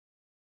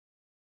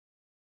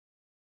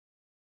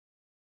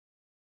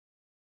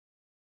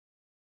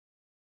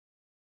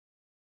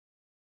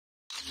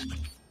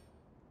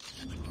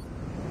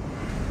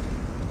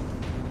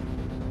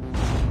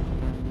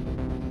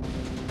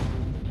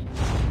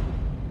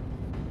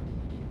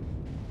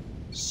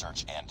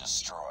Search and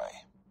destroy.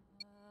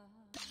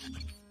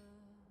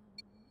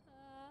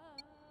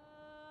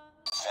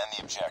 Defend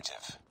the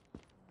objective.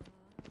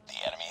 The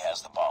enemy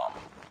has the bomb.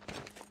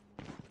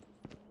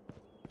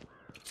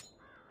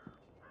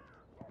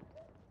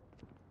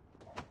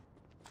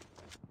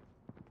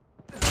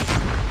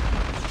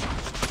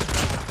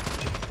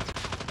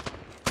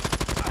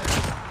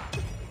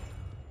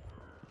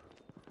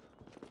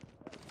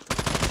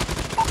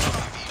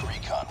 UAV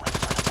recon ready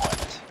for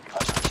deployment.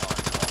 Hunter-killer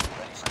drone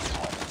ready for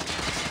deployment.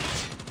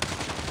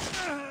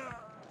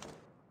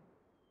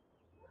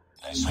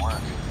 Nice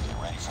work. Get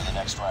ready for the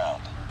next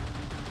round.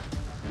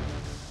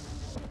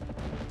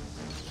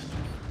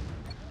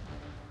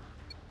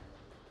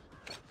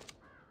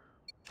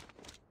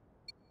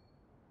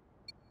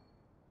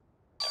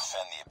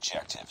 Defend the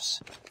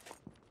objectives.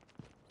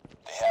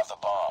 They have the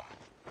bomb.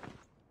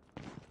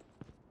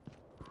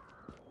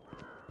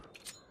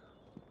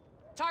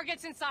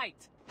 Targets in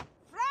sight.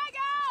 Frag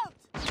out!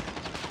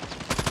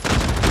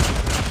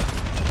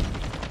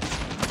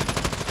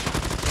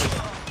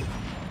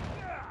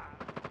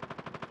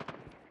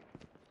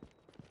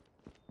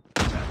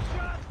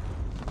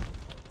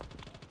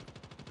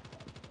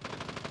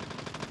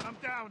 I'm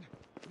down.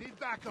 Need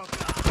backup.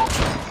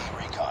 UAV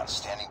recon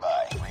standing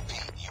by.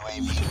 Repeat,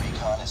 UAV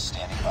recon is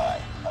standing by.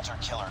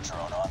 Hunter-killer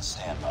drone on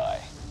standby.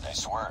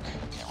 Nice work.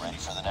 Get ready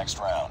for the next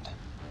round.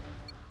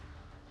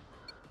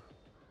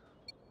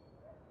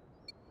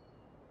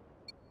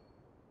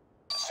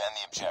 Defend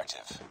the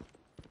objective.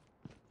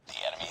 The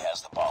enemy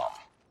has the bomb.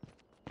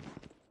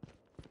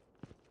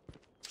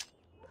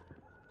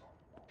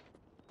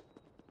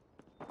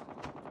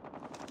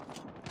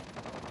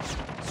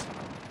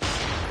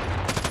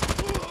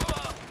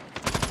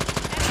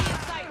 Enemy in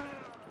sight.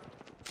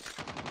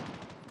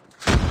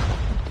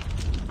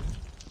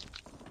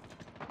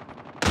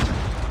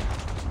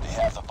 They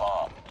have the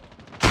bomb.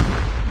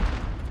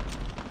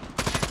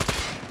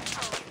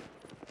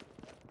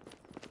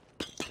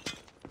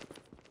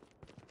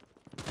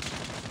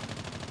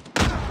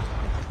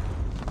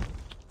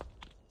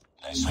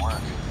 Nice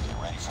work.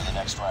 Get ready for the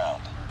next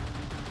round.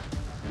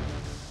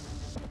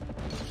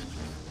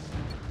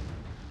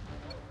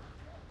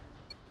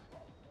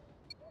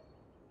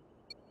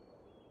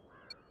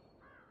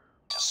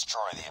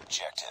 Destroy the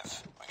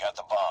objective. We got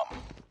the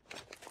bomb.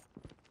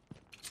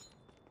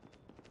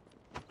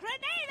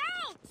 Grenade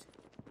out!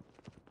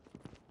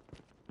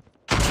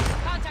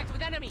 Contact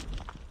with enemy.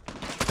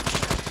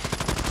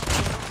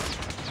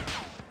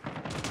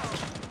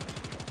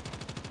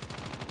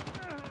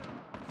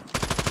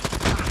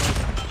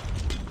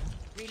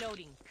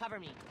 Reloading. Cover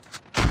me.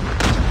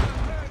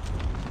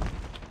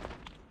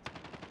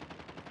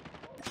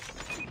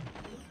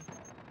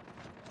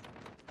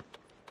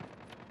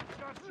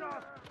 Got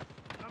shot.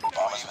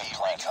 Bomb has been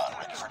planted on,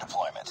 ready for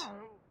deployment.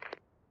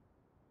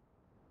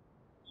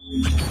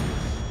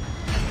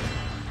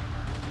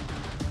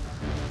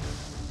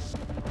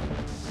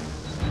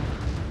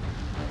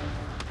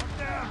 I'm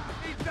down.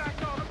 Need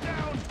backup. I'm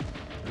down.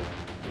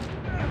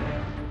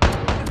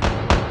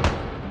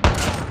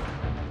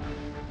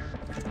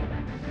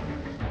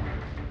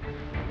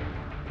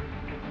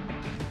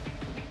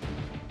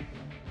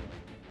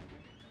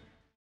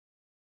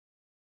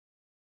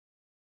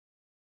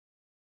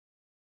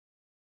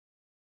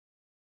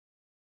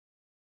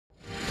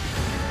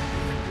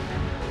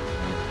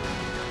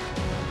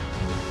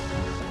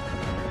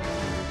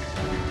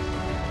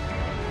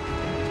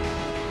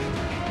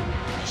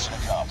 Mission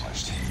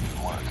accomplished.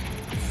 Good work.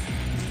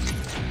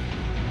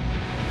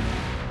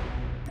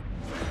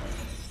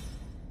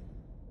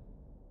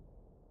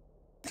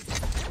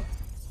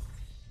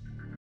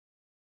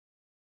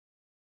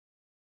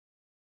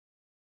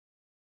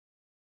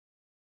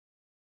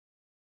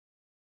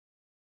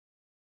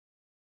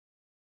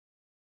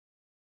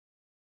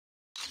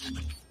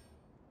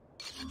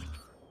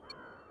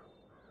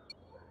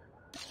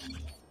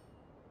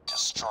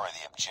 Destroy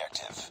the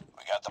objective.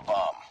 We got the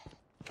bomb.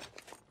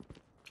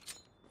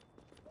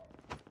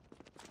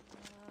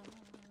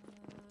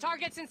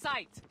 Targets in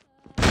sight.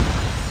 I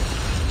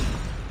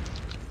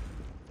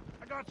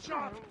got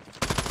shot.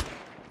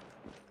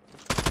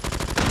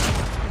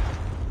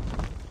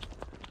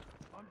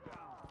 I'm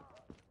down.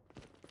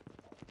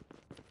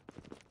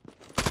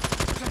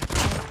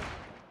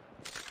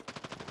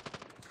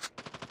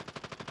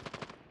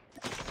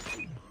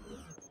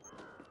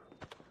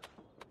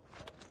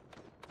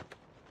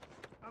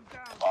 I'm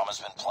down. Bomb has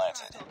been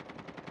planted.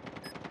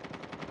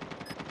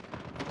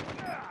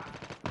 I'm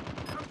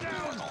You're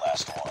down. the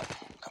last one.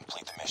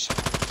 Complete the mission.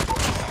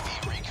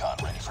 UAV recon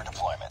ready for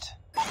deployment.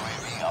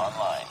 UAV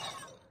online.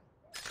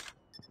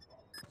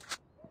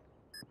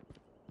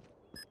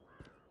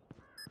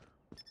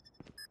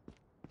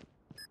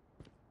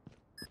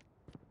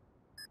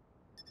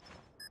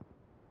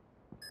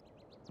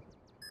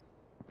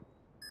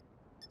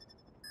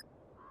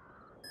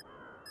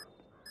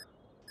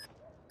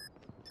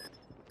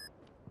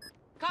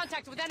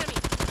 Contact with enemy.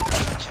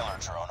 Hunter-killer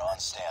drone on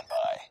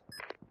standby.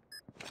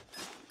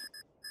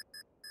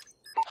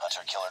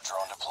 Hunter-killer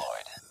drone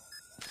deployed.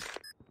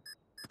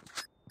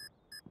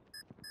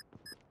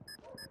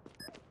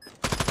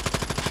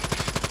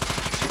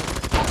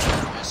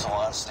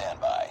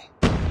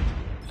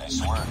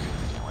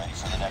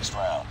 next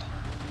round.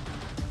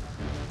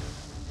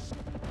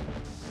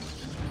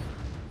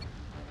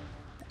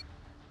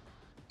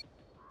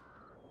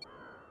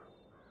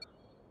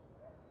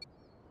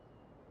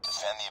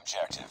 Defend the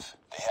objective.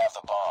 They have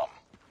the bomb.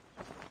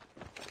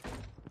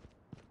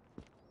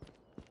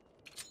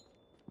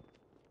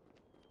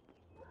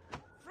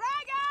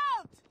 Frag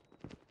out!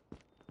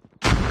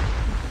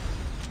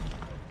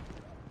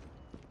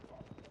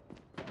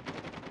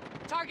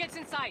 Targets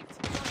in sight.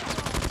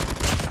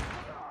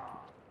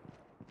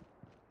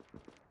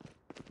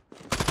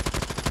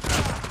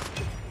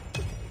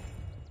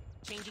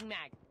 Changing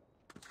mag.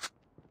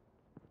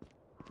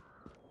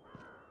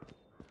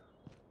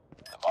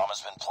 The bomb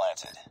has been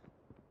planted.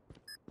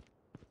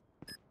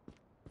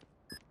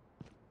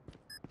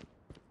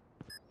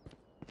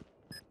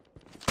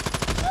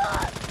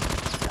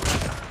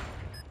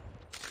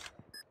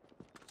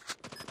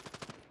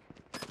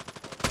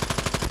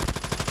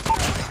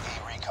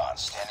 UAV recon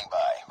standing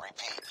by.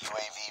 Repeat,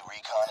 UAV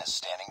recon is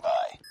standing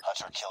by.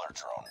 Hunter-killer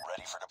drone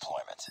ready for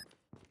deployment.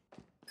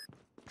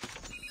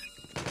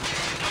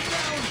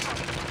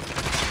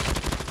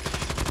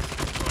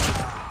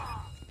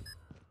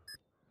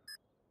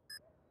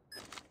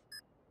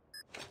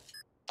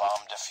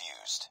 Bomb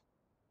defused.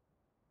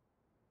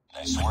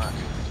 Nice work.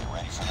 Get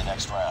ready for the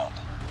next round.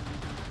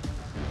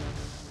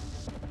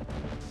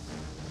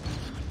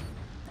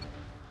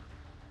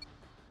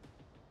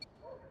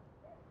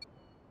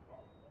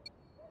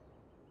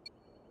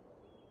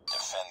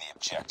 Defend the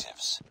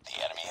objectives.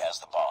 The enemy has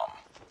the bomb.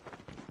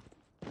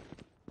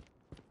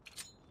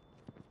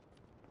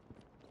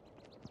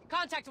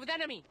 Contact with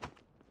enemy.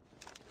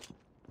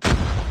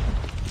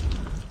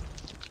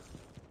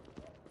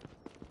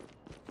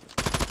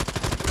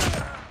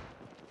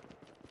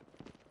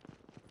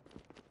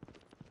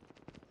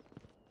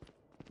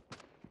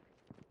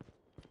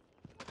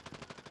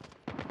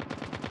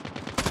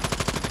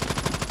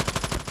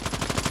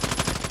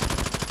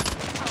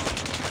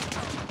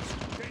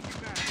 Changing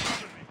mag.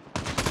 Cover me.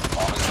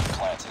 Bomb has been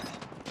planted.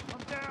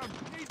 I'm down.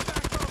 Need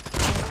backup.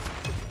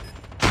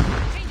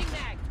 Changing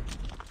mag.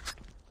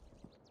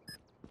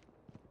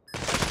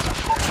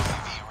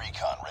 UAV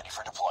recon ready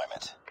for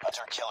deployment.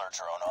 Hunter-killer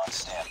drone on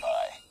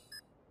standby.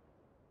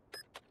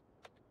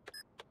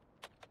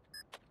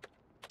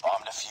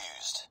 Bomb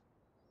defused.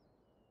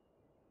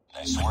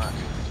 Nice work.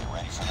 Get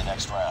ready for the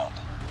next round.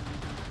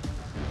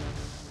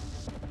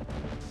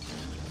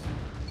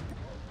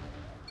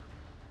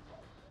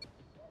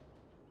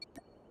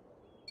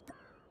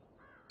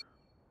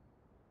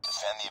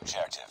 Defend the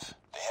objective.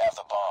 They have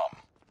the bomb.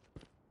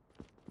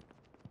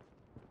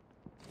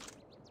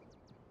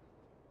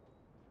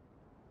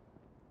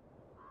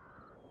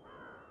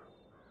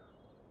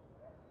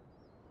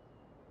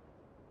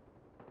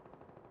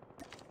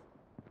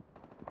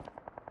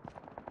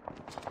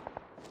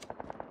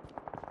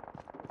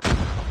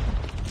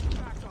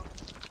 Backup.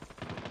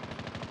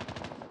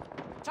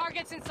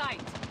 Targets in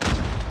sight.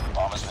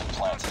 Bomb has been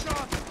planted.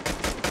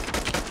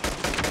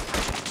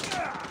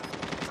 Shot.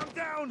 I'm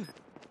down.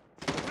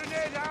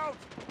 Grenade out.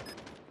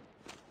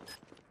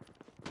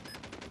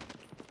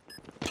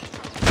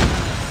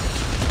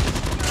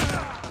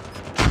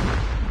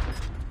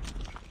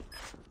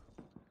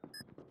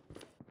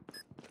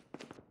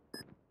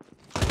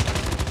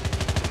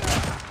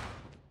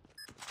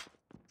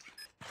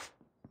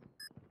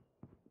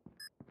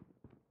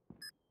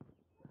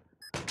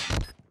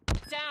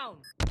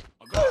 Down.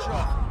 I got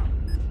shot.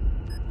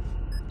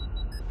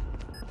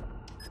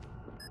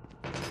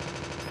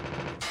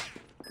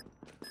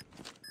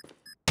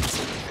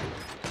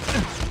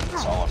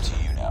 It's all up to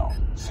you now.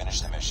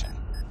 Finish the mission.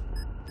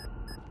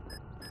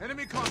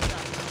 Enemy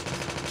contact.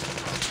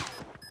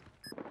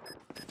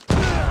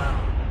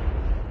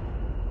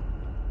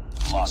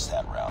 Lost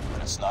that round,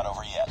 but it's not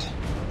over yet.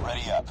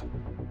 Ready up.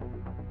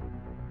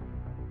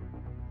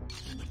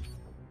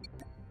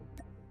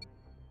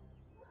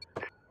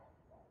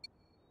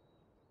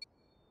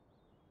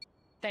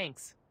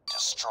 Thanks.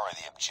 Destroy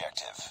the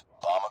objective.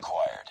 Bomb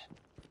acquired.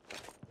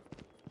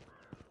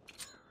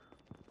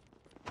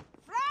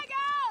 Frag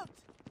out!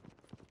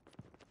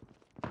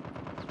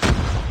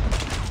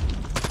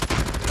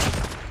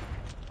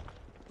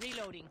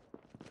 Reloading.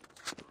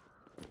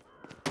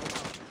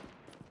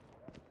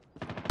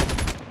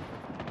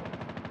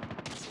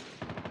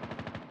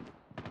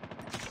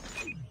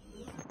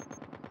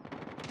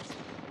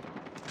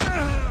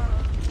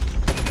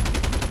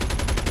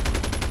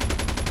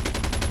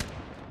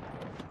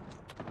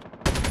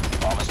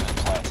 Bomb has been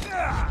planted.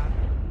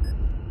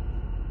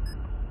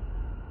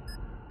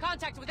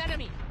 Contact with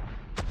enemy.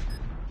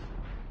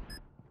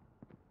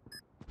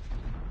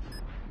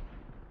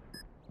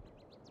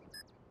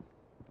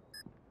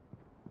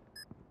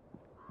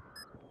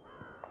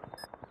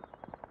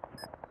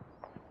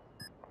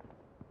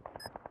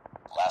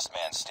 Last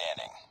man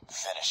standing.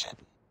 Finish it.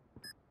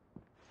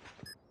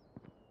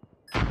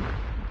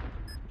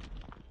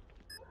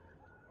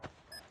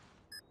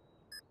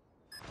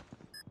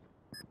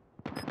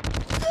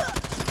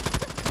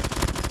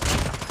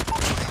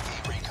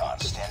 UAV recon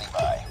standing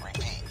by.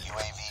 Repeat,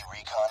 UAV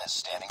recon is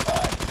standing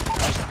by.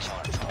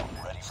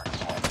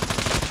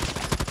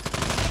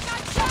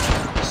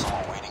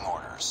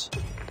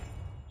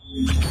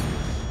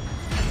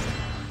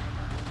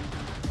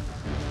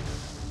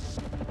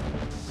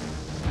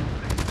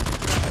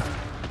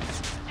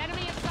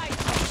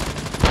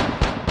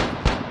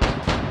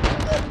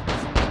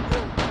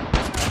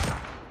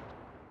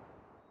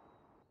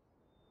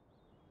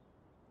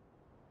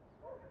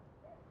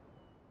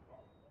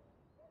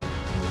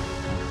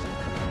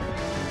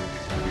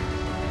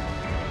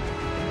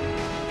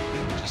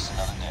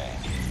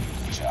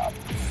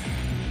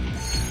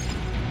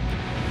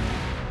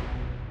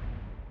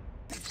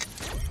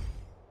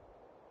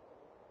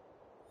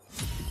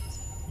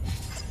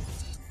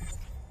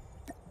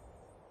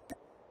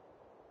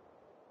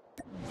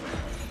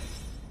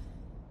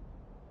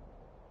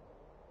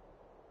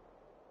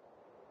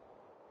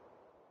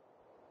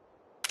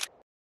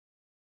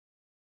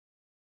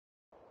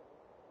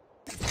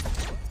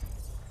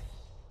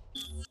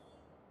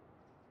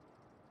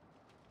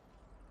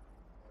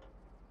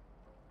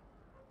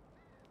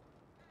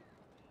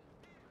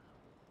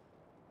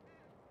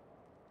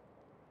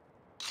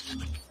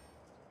 Gun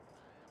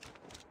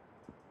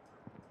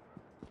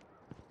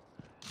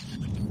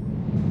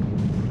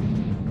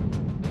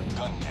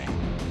game.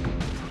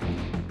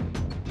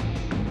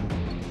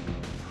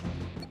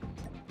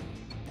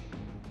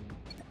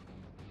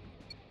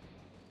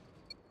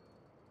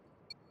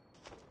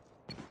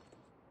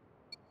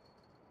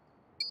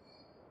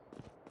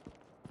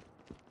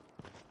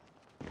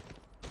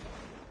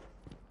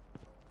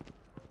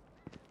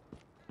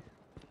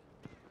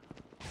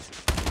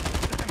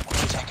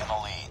 We've taken the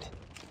lead.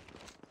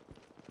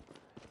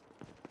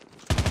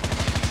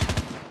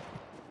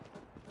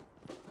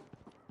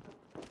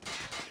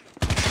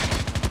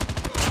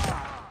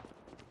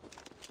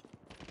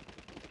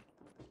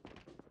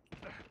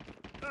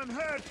 I'm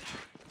hurt.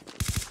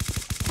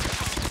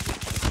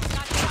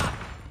 Got shot.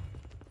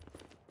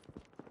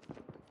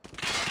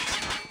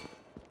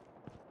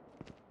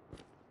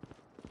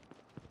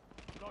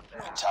 We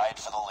tied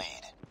for the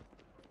lead.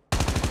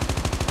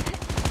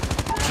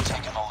 We've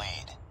taken the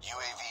lead.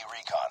 UAV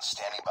recon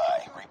standing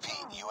by.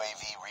 Repeat,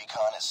 UAV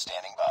recon is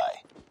standing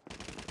by.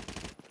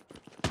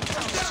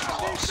 Too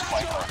close.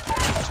 Fight harder.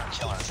 Hunter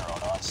killer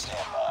drone on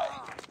standby.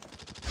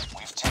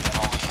 We've taken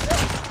the lead.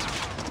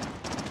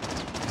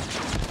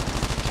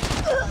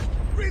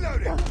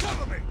 Reloading.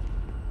 Cover me.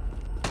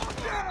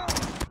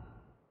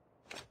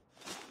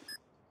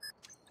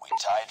 We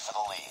tied for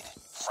the lead.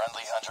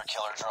 Friendly hunter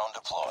killer drone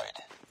deployed.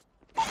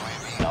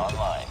 UAV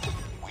online.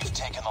 We've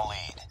taken the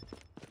lead.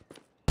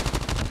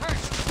 Hurt.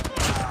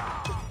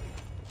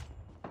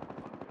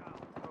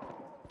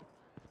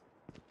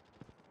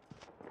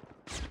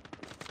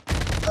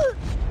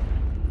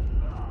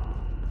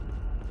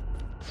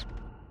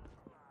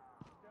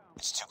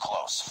 It's too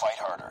close. Fight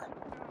harder.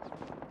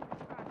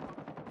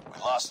 We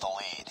lost the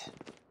lead.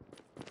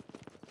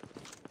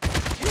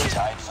 We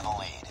tied for the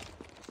lead.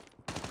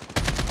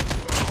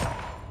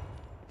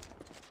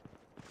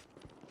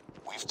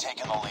 We've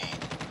taken the lead.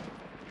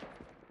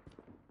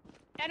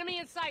 Enemy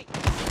in sight.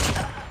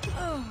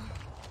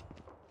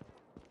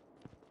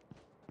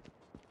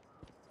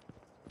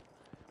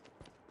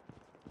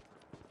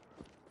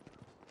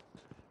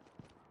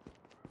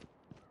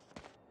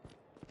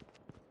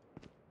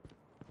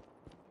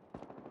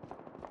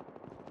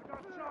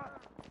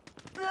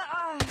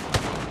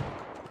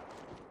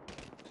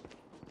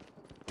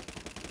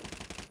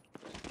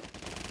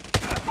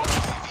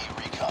 UAV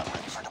recon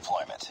ready for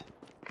deployment.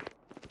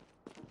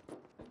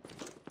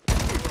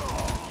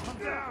 I'm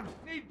down.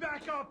 Need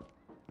backup.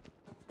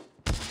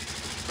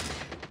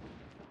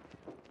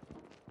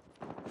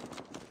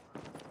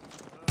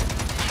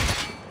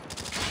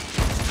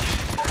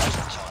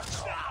 Hunter killer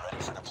drone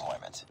ready for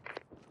deployment.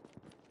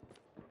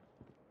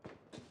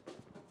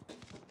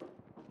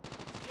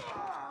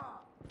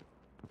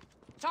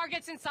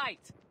 Targets in sight.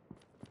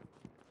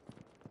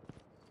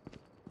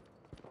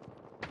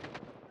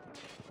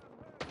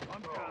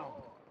 I'm down.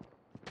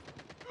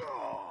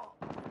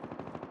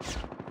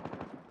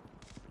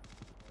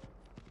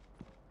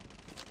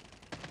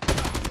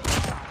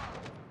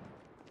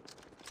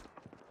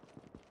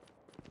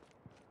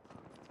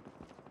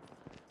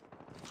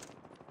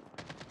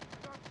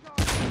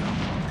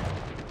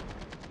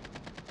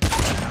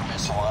 Predator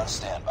missile on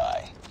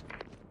standby.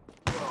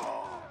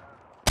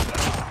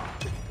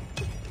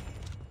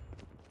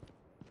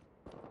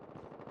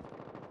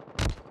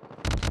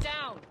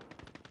 Down.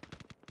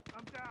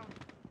 I'm down.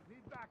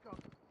 Need backup.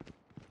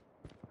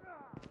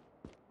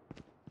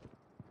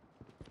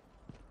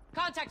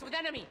 Contact with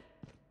enemy.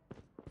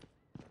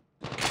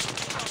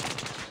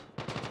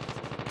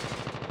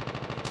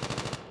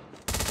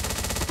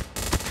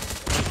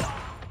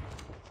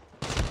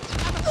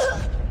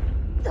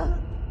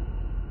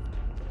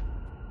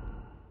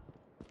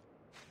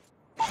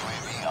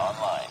 UAV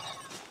online.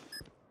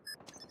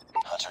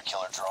 Hunter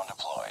killer drone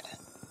deployed.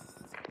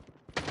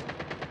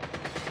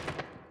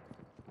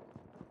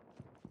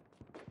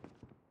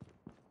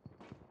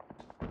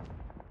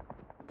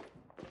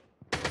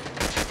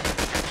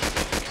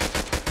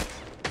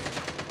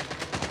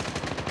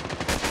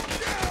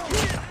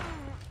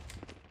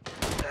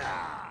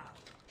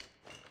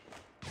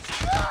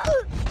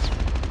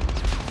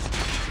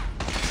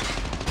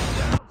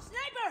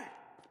 Sniper!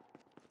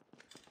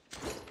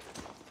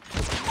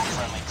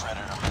 Friendly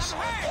Predator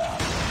missile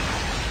inbound.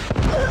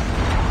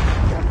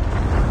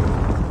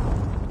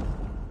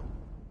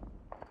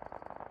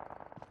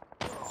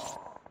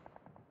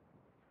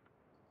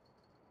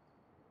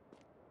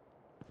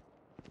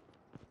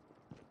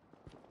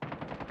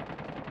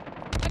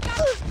 I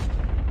got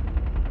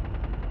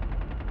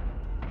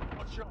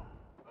Watch out.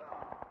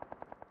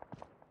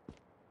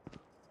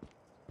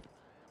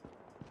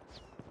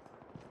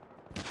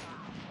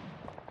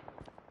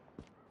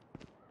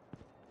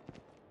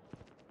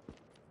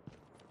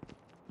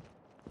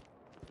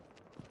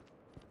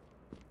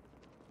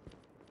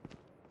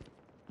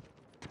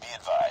 Be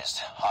advised,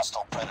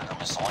 hostile Predator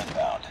missile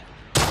inbound.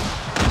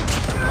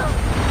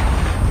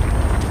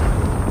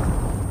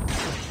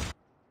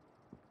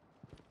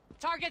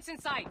 targets in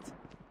sight.